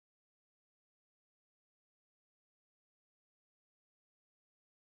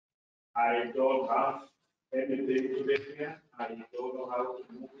I don't have anything today here. I don't know how to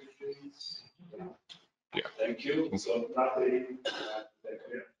move things. Yeah. Thank you. So nothing.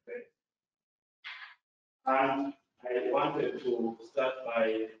 And I wanted to start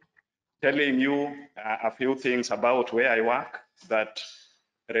by telling you a few things about where I work that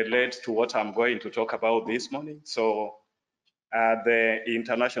relate to what I'm going to talk about this morning. So the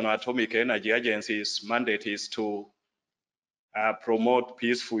International Atomic Energy Agency's mandate is to promote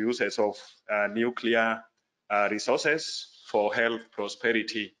peaceful uses of nuclear resources for health,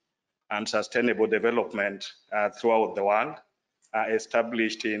 prosperity, and sustainable development throughout the world.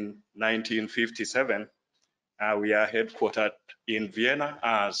 Established in 1957, we are headquartered in Vienna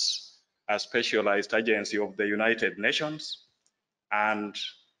as a specialized agency of the United Nations, and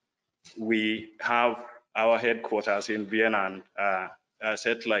we have our headquarters in Vienna and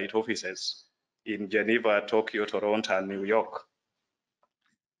satellite offices in Geneva, Tokyo, Toronto, and New York.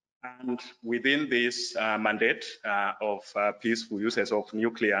 And within this mandate of peaceful uses of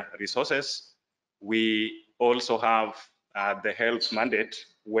nuclear resources, we also have the health mandate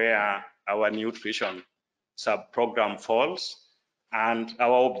where our nutrition sub-program falls. And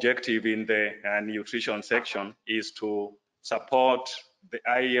our objective in the nutrition section is to support the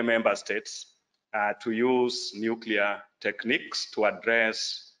IAEA member states to use nuclear techniques to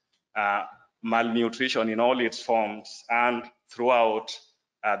address malnutrition in all its forms and throughout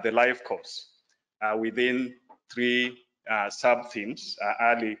the life course within three sub-themes: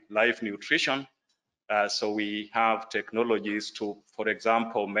 early life nutrition. So we have technologies to, for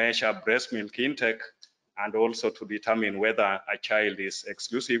example, measure breast milk intake and also to determine whether a child is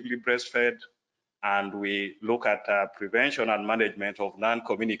exclusively breastfed. And we look at prevention and management of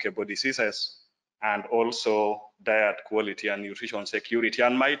non-communicable diseases and also diet quality and nutrition security.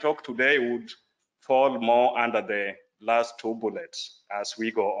 And my talk today would fall more under the last two bullets as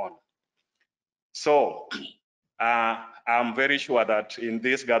we go on. So I'm very sure that in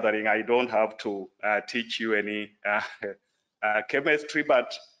this gathering, I don't have to teach you any chemistry,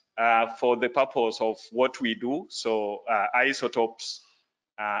 but for the purpose of what we do, so isotopes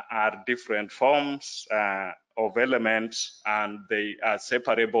are different forms of elements, and they are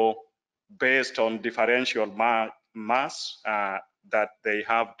separable based on differential mass that they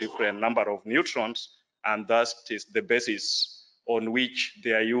have different number of neutrons, and thus is the basis on which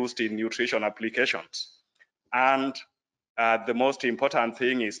they are used in nutrition applications. And the most important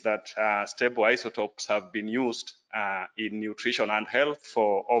thing is that stable isotopes have been used in nutrition and health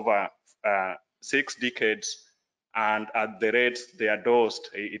for over 6 decades. And at the rates they are dosed,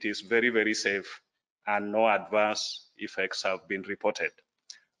 it is very, very safe and no adverse effects have been reported.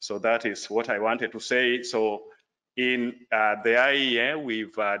 So that is what I wanted to say. So in the IAEA,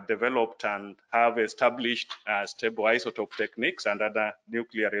 we've developed and have established stable isotope techniques and other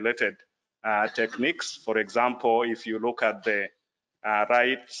nuclear related techniques. For example, if you look at the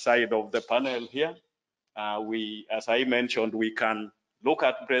right side of the panel here, as I mentioned, we can look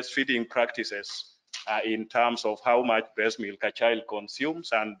at breastfeeding practices in terms of how much breast milk a child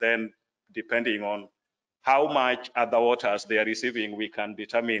consumes, and then depending on how much other waters they are receiving, we can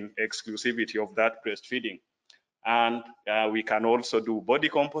determine exclusivity of that breastfeeding. And we can also do body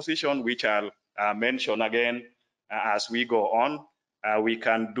composition, which I'll mention again as we go on. We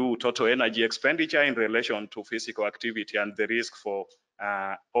can do total energy expenditure in relation to physical activity and the risk for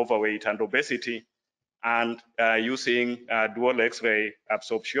overweight and obesity. And using dual X-ray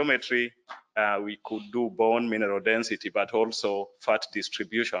absorptiometry, we could do bone mineral density, but also fat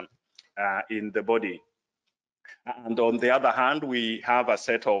distribution in the body. And on the other hand, we have a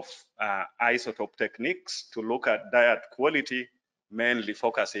set of isotope techniques to look at diet quality, mainly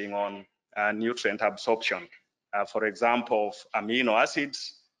focusing on nutrient absorption. For example, amino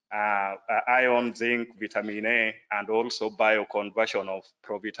acids, iron, zinc, vitamin A, and also bioconversion of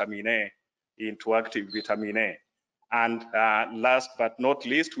provitamin A into active vitamin A. And last but not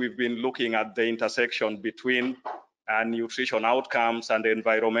least, we've been looking at the intersection between nutrition outcomes and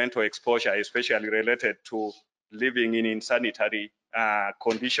environmental exposure, especially related to living in insanitary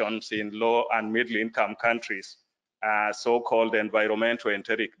conditions in low and middle income countries, so-called environmental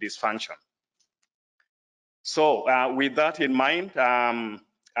enteric dysfunction. So with that in mind,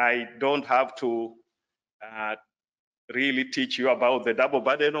 I don't have to really teach you about the double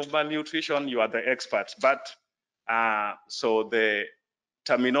burden of malnutrition. You are the experts, but so the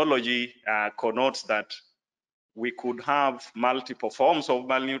terminology connotes that we could have multiple forms of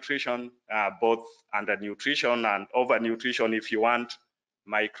malnutrition, both undernutrition and overnutrition, if you want,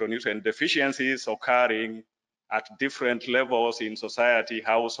 micronutrient deficiencies occurring at different levels in society,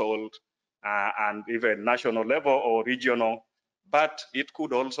 household, and even national level or regional. but it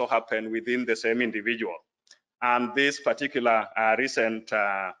could also happen within the same individual. And this particular recent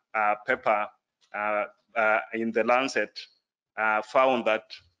paper in the Lancet found that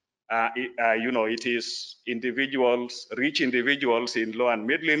it is individuals, rich individuals in low and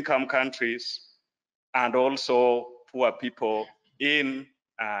middle income countries, and also poor people in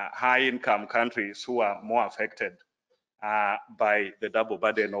high income countries who are more affected by the double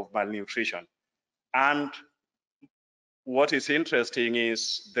burden of malnutrition. And what is interesting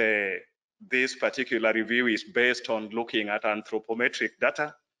is this particular review is based on looking at anthropometric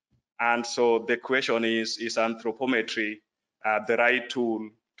data. And so the question is anthropometry the right tool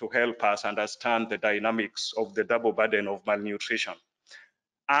to help us understand the dynamics of the double burden of malnutrition?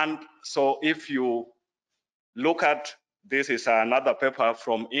 And so if you look at, this is another paper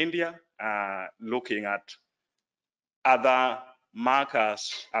from India looking at other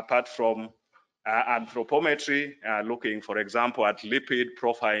markers apart from anthropometry, looking, for example, at lipid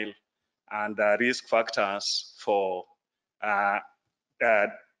profile and risk factors for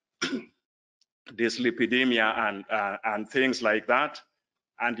dyslipidemia and things like that.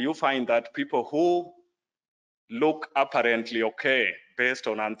 And you find that people who look apparently okay based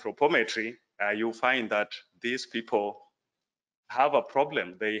on anthropometry, you find that these people have a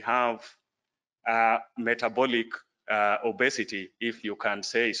problem. They have metabolic obesity, if you can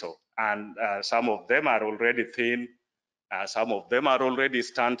say so. And some of them are already thin, some of them are already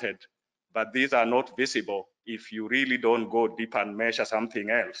stunted, but these are not visible if you really don't go deep and measure something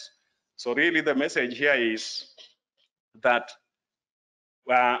else. So really the message here is that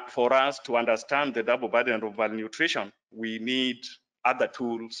for us to understand the double burden of malnutrition, we need other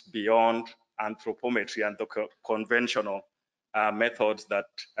tools beyond anthropometry and the conventional methods that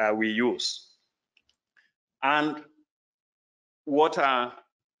we use. And what are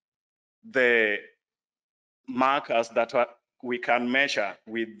the markers that we can measure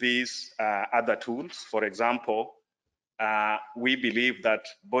with these other tools? For example, we believe that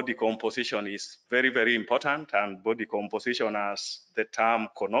body composition is very, very important, and body composition, as the term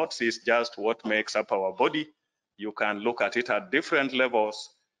connotes, is just what makes up our body. You can look at it at different levels,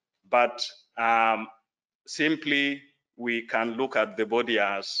 but simply we can look at the body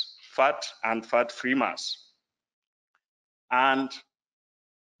as fat and fat-free mass. And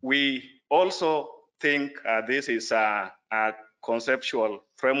we also think this is a conceptual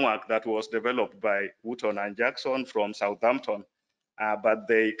framework that was developed by Wooton and Jackson from Southampton, but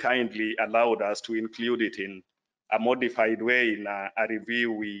they kindly allowed us to include it in a modified way in a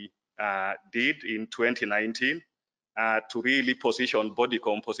review we did in 2019 to really position body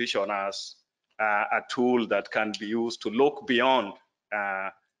composition as a tool that can be used to look beyond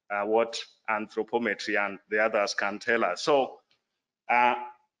what anthropometry and the others can tell us. So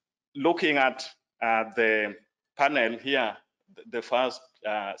looking at the panel here, the first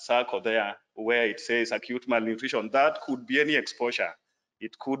circle there where it says acute malnutrition, that could be any exposure.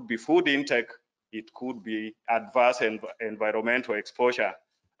 It could be food intake, it could be adverse environmental exposure,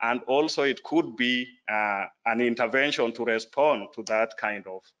 and also it could be an intervention to respond to that kind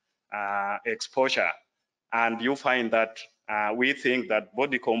of exposure. And you find that we think that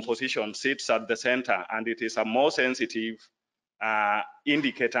body composition sits at the center, and it is a more sensitive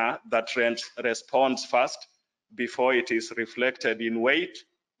indicator that responds first before it is reflected in weight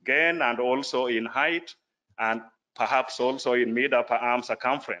gain and also in height and perhaps also in mid-upper arm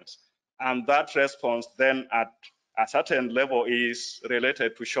circumference. And that response then at a certain level is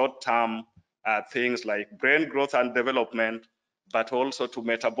related to short-term things like brain growth and development, but also to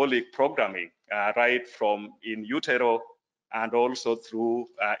metabolic programming, right from in utero and also through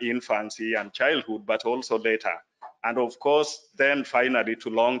infancy and childhood, but also later. And of course, then finally to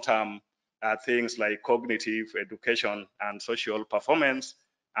long-term things like cognitive, education, and social performance,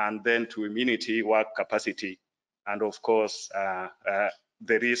 and then to immunity, work capacity, and of course,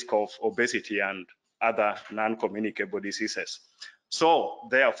 the risk of obesity and other non-communicable diseases. So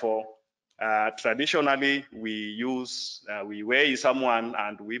therefore, traditionally, we weigh someone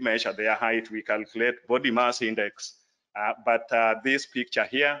and we measure their height, we calculate body mass index, but this picture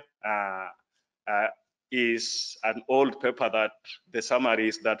here is an old paper that the summary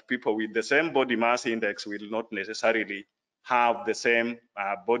is that people with the same body mass index will not necessarily have the same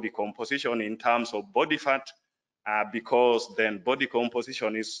body composition in terms of body fat, because then body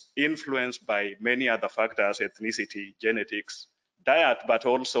composition is influenced by many other factors, ethnicity, genetics, diet, but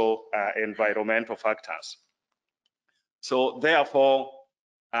also environmental factors. So therefore,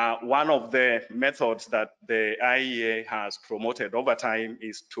 one of the methods that the IAEA has promoted over time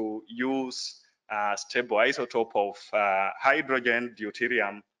is to use stable isotope of hydrogen,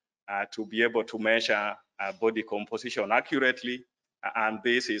 deuterium, to be able to measure body composition accurately. And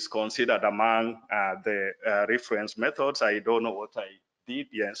this is considered among the reference methods. I don't know what I did,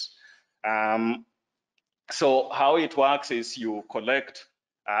 yes. So how it works is you collect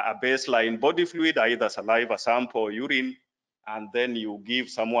a baseline body fluid, either saliva sample or urine, and then you give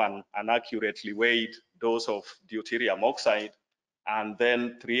someone an accurately weighed dose of deuterium oxide, and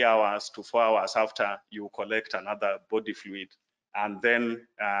then 3 hours to 4 hours after, you collect another body fluid. And then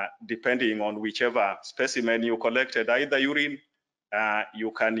depending on whichever specimen you collected, either urine,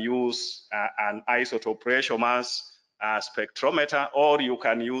 you can use an isotope pressure mass spectrometer, or you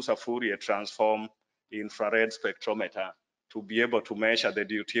can use a Fourier transform infrared spectrometer to be able to measure the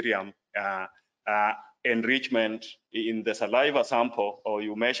deuterium enrichment in the saliva sample, or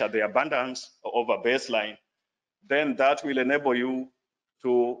you measure the abundance over baseline. Then that will enable you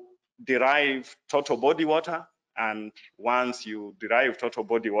to derive total body water. And once you derive total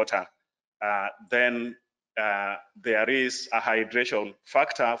body water, then there is a hydration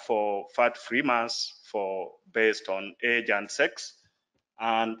factor for fat-free mass based on age and sex.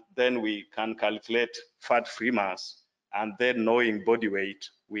 And then we can calculate fat-free mass. And then knowing body weight,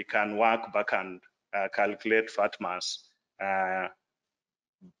 we can work back and calculate fat mass,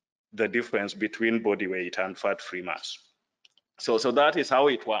 the difference between body weight and fat-free mass. So that is how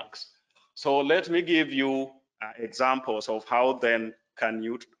it works. So let me give you examples of how then can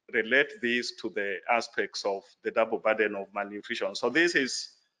you relate these to the aspects of the double burden of malnutrition. So this is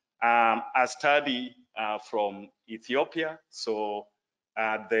a study from Ethiopia. So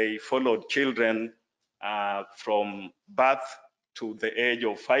they followed children from birth to the age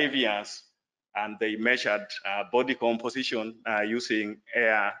of 5 years, and they measured body composition using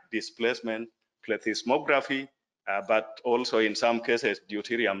air displacement plethysmography, but also in some cases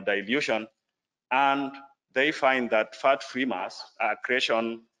deuterium dilution. And they find that fat-free mass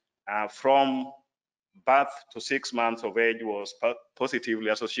accretion from birth to 6 months of age was positively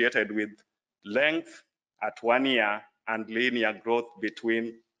associated with length at 1 year and linear growth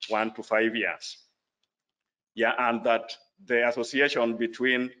between 1 to 5 years. Yeah, and that the association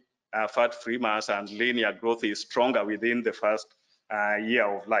between fat-free mass and linear growth is stronger within the first year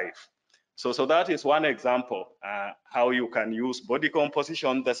of life. So that is one example how you can use body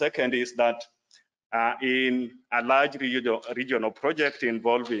composition. The second is that in a large regional project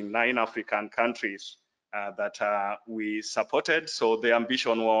involving 9 African countries that we supported. So the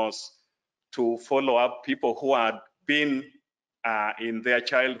ambition was to follow up people who had been in their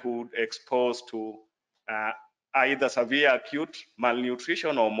childhood exposed to either severe acute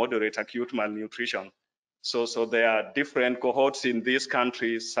malnutrition or moderate acute malnutrition. So there are different cohorts in these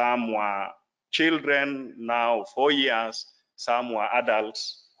countries. Some were children, now 4 years. Some were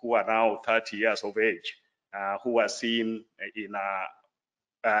adults who are now 30 years of age, who are seen in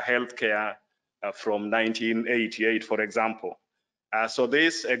healthcare from 1988, for example. So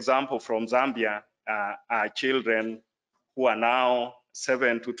this example from Zambia are children who are now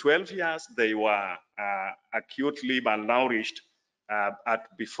 7 to 12 years. They were acutely malnourished at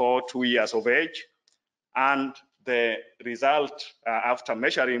before 2 years of age. And the result after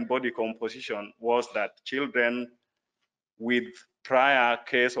measuring body composition was that children with prior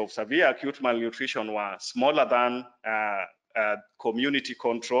case of severe acute malnutrition were smaller than community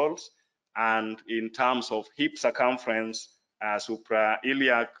controls. And in terms of hip circumference,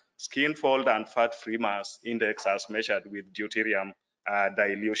 suprailiac skin fold and fat-free mass index as measured with deuterium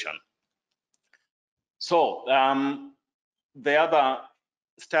dilution. So the other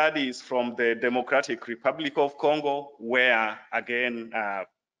studies from the Democratic Republic of Congo, where again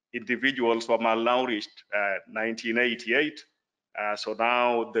individuals were malnourished 1988. So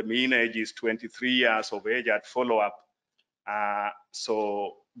now the mean age is 23 years of age at follow-up.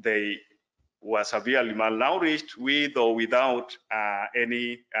 So they were severely malnourished with or without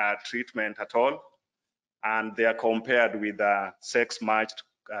any treatment at all. And they are compared with sex-matched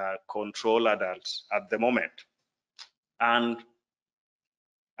control adults at the moment. And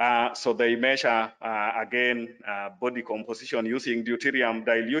so they measure, again, body composition using deuterium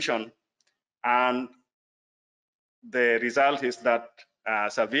dilution. And the result is that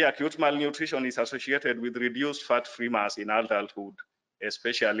severe acute malnutrition is associated with reduced fat-free mass in adulthood,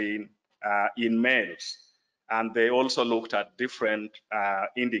 especially in males. And they also looked at different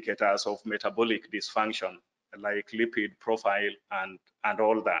indicators of metabolic dysfunction, like lipid profile and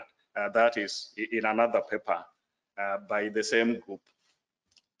all that. That is in another paper by the same group.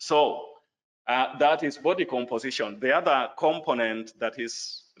 So that is body composition. The other component that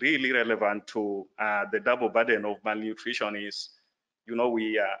is really relevant to the double burden of malnutrition is,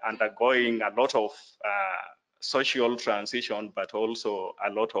 we are undergoing a lot of social transition, but also a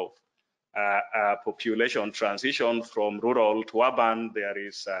lot of population transition from rural to urban. There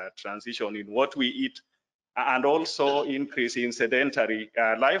is a transition in what we eat, and also increase in sedentary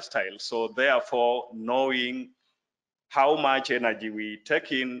lifestyle. So therefore, knowing how much energy we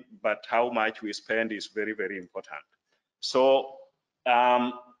take in, but how much we spend is very, very important. So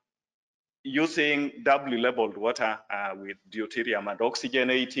using doubly labeled water with deuterium and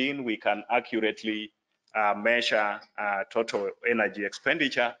oxygenating, we can accurately measure total energy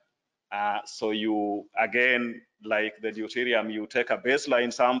expenditure. So you, again, like the deuterium, you take a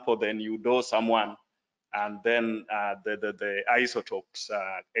baseline sample, then you dose someone, and then the isotopes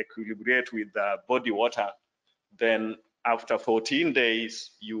equilibrate with the body water. Then after 14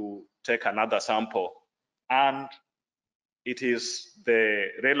 days, you take another sample, and it is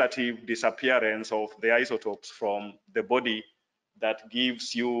the relative disappearance of the isotopes from the body that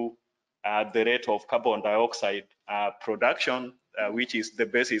gives you the rate of carbon dioxide production, which is the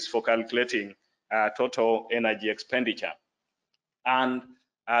basis for calculating total energy expenditure. And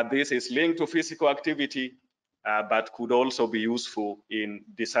this is linked to physical activity, but could also be useful in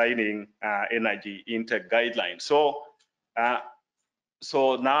designing energy intake guidelines. So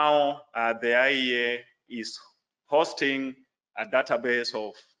now the IAEA is hosting a database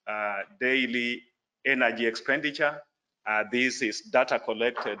of daily energy expenditure. This is data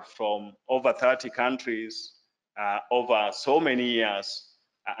collected from over 30 countries over so many years,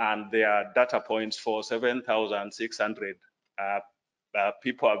 and there are data points for 7,600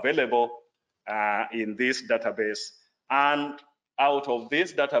 people available in this database. And out of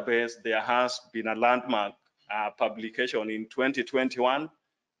this database, there has been a landmark publication in 2021,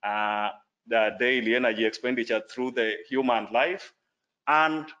 the daily energy expenditure through the human life.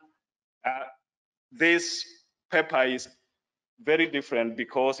 And this paper is very different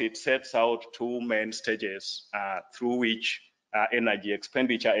because it sets out two main stages through which energy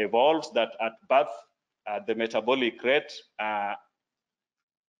expenditure evolves. That at birth, the metabolic rate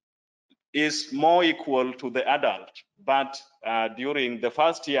is more equal to the adult, but during the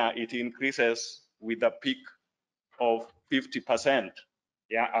first year, it increases with a peak of 50%,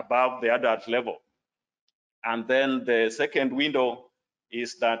 above the adult level. And then the second window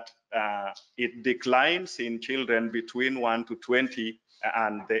is that it declines in children between 1 to 20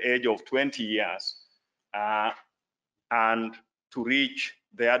 and the age of 20 years, and to reach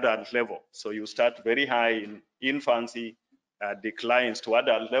the adult level. So you start very high in infancy, declines to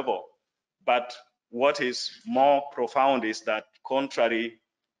adult level. But what is more profound is that, contrary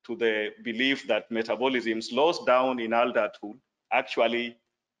to the belief that metabolism slows down in adulthood, actually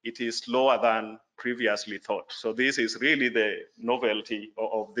it is slower than previously thought. So this is really the novelty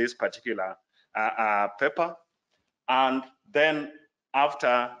of this particular paper. And then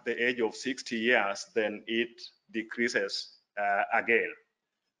after the age of 60 years, then it decreases again.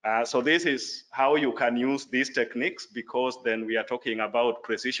 So this is how you can use these techniques, because then we are talking about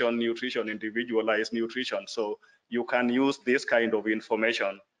precision nutrition, individualized nutrition. So you can use this kind of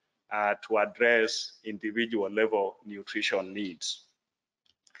information to address individual level nutrition needs.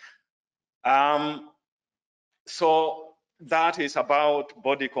 So that is about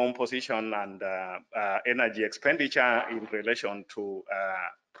body composition and energy expenditure in relation to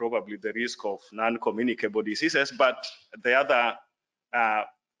probably the risk of non-communicable diseases. But the other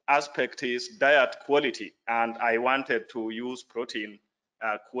aspect is diet quality, and I wanted to use protein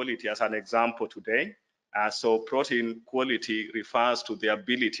quality as an example today. So protein quality refers to the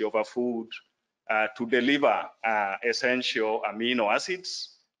ability of a food to deliver essential amino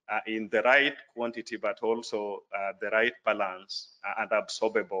acids in the right quantity, but also the right balance and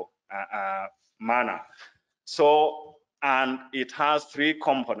absorbable manner. So, and it has three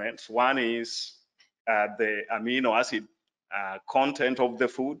components. One is the amino acid content of the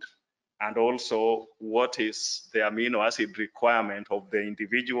food, and also what is the amino acid requirement of the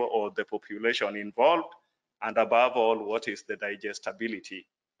individual or the population involved, and above all, what is the digestibility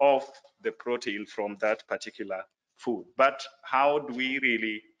of the protein from that particular food. But how do we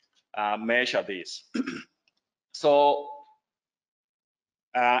really measure this? So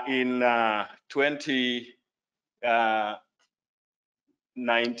in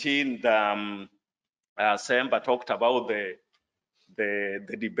 2019, Semba talked about the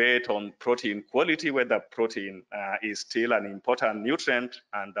debate on protein quality, whether protein is still an important nutrient,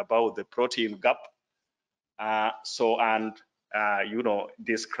 and about the protein gap.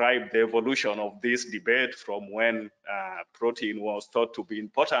 Describe the evolution of this debate from when protein was thought to be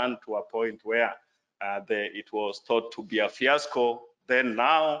important to a point where it was thought to be a fiasco. Then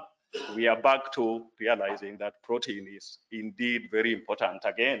now we are back to realizing that protein is indeed very important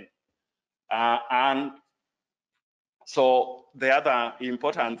again. And So the other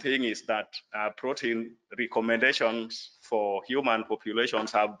important thing is that protein recommendations for human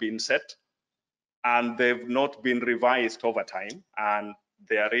populations have been set, and they've not been revised over time. And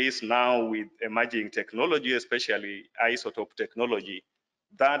there is now, with emerging technology, especially isotope technology,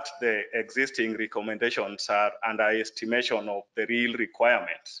 that the existing recommendations are underestimation of the real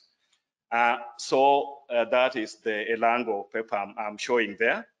requirements. So that is the Elango paper I'm showing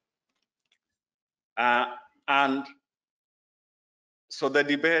there. And so the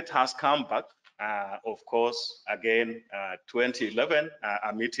debate has come back, of course, again, 2011,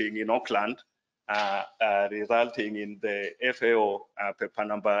 a meeting in Auckland, resulting in the FAO paper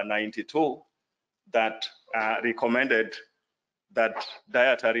number 92 that recommended that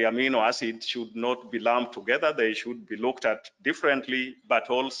dietary amino acids should not be lumped together. They should be looked at differently, but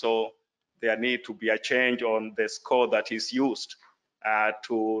also there need to be a change on the score that is used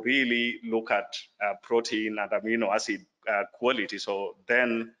to really look at protein and amino acid quality. So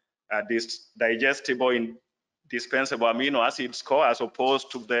then this digestible indispensable amino acid score, as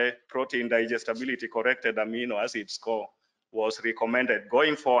opposed to the protein digestibility corrected amino acid score, was recommended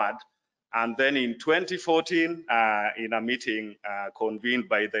going forward. And then in 2014, in a meeting convened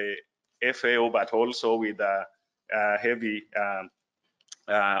by the FAO, but also with a heavy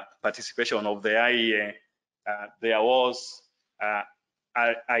participation of the IAEA, there was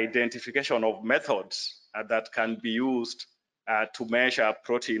identification of methods that can be used to measure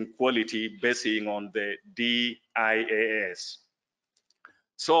protein quality basing on the DIAS.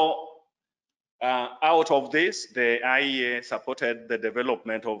 So out of this, the IAEA supported the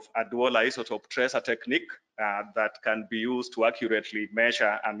development of a dual isotope tracer technique that can be used to accurately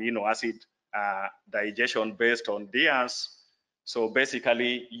measure amino acid digestion based on DIAS. So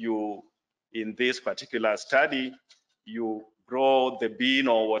basically, in this particular study, you grow the bean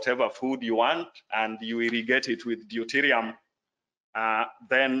or whatever food you want, and you irrigate it with deuterium.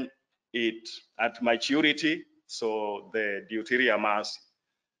 Then at maturity, so the deuterium has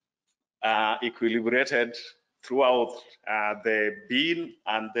equilibrated throughout the bean,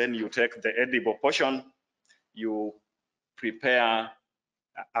 and then you take the edible portion, you prepare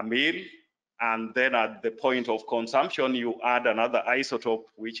a meal, and then at the point of consumption, you add another isotope,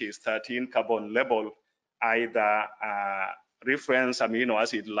 which is 13 carbon level, either reference amino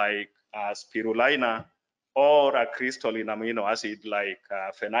acid like spirulina, or a crystalline amino acid like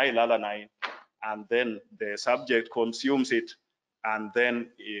phenylalanine, and then the subject consumes it, and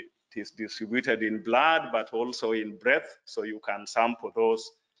then it is distributed in blood, but also in breath, so you can sample those,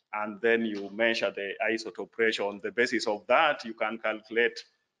 and then you measure the isotope ratio. On the basis of that, you can calculate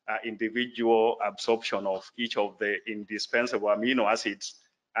individual absorption of each of the indispensable amino acids,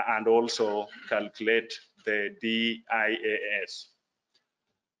 and also calculate the DIAS.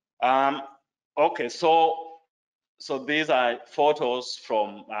 Okay, so these are photos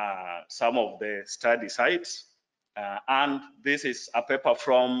from some of the study sites, and this is a paper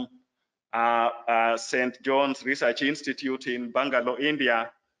from St. John's Research Institute in Bangalore,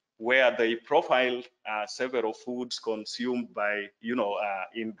 India, where they profiled several foods consumed by,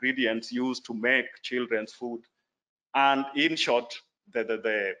 ingredients used to make children's food. And in short,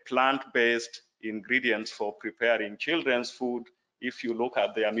 the plant-based ingredients for preparing children's food, if you look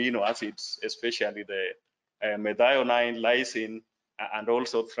at the amino acids, especially the methionine, lysine, and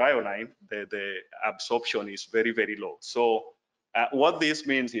also threonine, the absorption is very, very low. So what this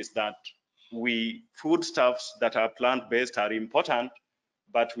means is that foodstuffs that are plant-based are important,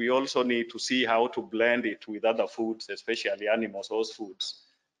 but we also need to see how to blend it with other foods, especially animal source foods,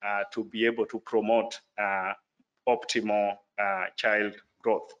 to be able to promote optimal child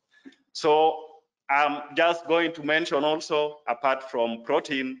growth. So I'm just going to mention also, apart from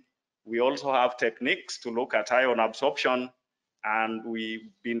protein, we also have techniques to look at iron absorption. And we've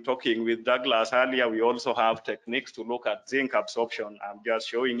been talking with Douglas earlier. We also have techniques to look at zinc absorption. I'm just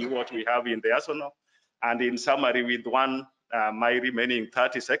showing you what we have in the arsenal. And in summary, with my remaining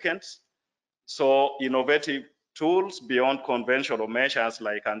 30 seconds. So innovative tools beyond conventional measures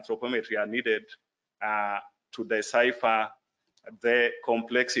like anthropometry are needed to decipher the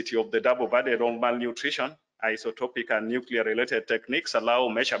complexity of the double burden of malnutrition. Isotopic and nuclear related techniques allow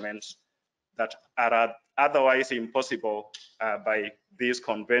measurements that are otherwise impossible by these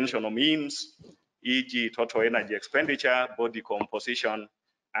conventional means, e.g. total energy expenditure, body composition,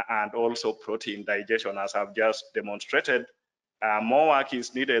 and also protein digestion, as I've just demonstrated. More work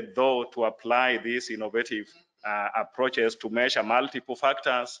is needed, though, to apply these innovative approaches to measure multiple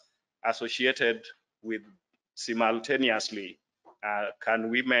factors associated with simultaneously. Can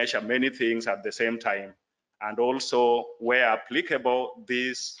we measure many things at the same time? And also, where applicable,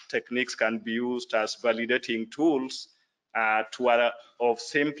 these techniques can be used as validating tools of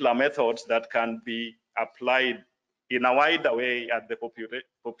simpler methods that can be applied in a wider way at the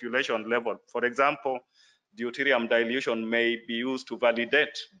population level. For example, deuterium dilution may be used to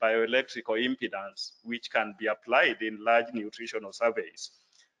validate bioelectrical impedance, which can be applied in large nutritional surveys.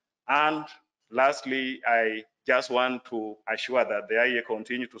 And lastly, I just want to assure that the IAEA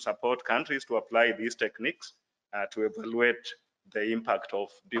continue to support countries to apply these techniques to evaluate the impact of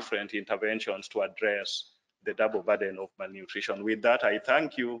different interventions to address the double burden of malnutrition. With that, I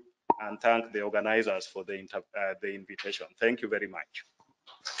thank you and thank the organizers for the invitation. Thank you very much.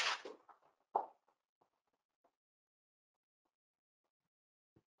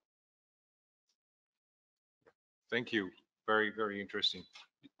 Thank you. Very, very interesting.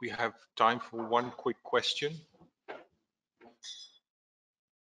 We have time for one quick question.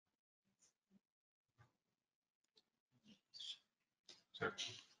 Sir.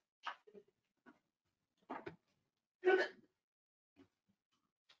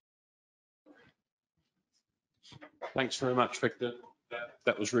 Thanks very much, Victor.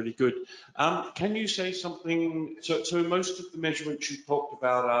 That was really good. Can you say something? So most of the measurements you talked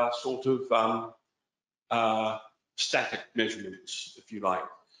about are sort of static measurements, if you like.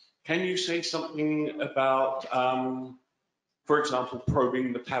 Can you say something about, for example,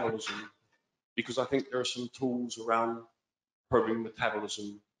 probing metabolism? Because I think there are some tools around probing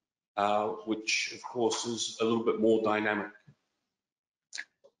metabolism, which of course is a little bit more dynamic.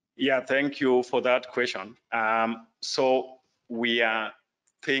 Yeah, thank you for that question. So we are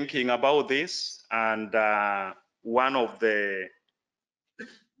thinking about this, and one of the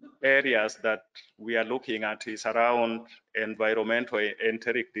areas that we are looking at is around environmental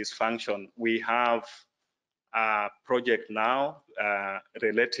enteric dysfunction. We have a project now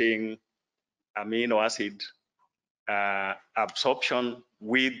relating amino acid absorption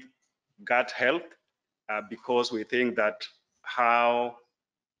with gut health, because we think that how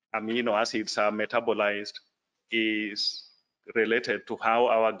amino acids are metabolized is related to how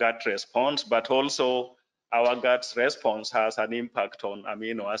our gut responds, but also our gut's response has an impact on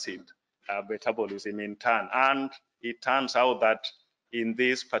amino acid metabolism in turn. And it turns out that in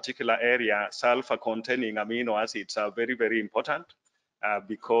this particular area, sulfur-containing amino acids are very, very important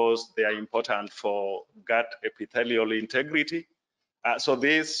because they are important for gut epithelial integrity. So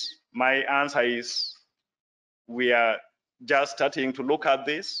my answer is, we are just starting to look at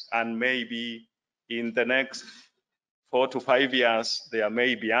this, and maybe in the next 4 to 5 years, there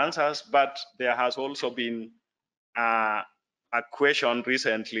may be answers, but there has also been a question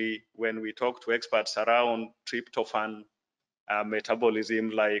recently when we talked to experts around tryptophan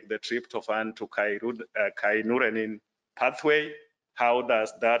metabolism, like the tryptophan to kynurenine pathway. How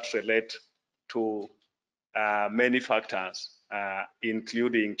does that relate to many factors,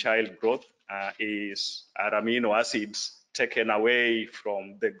 including child growth? Are amino acids taken away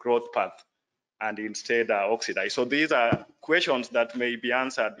from the growth path and instead are oxidized? So these are questions that may be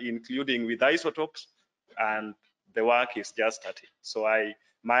answered, including with isotopes, and the work is just starting. So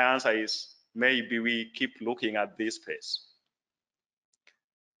my answer is, maybe we keep looking at this space.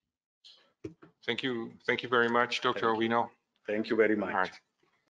 Thank you very much, Dr. Owino. Thank you very much. All right.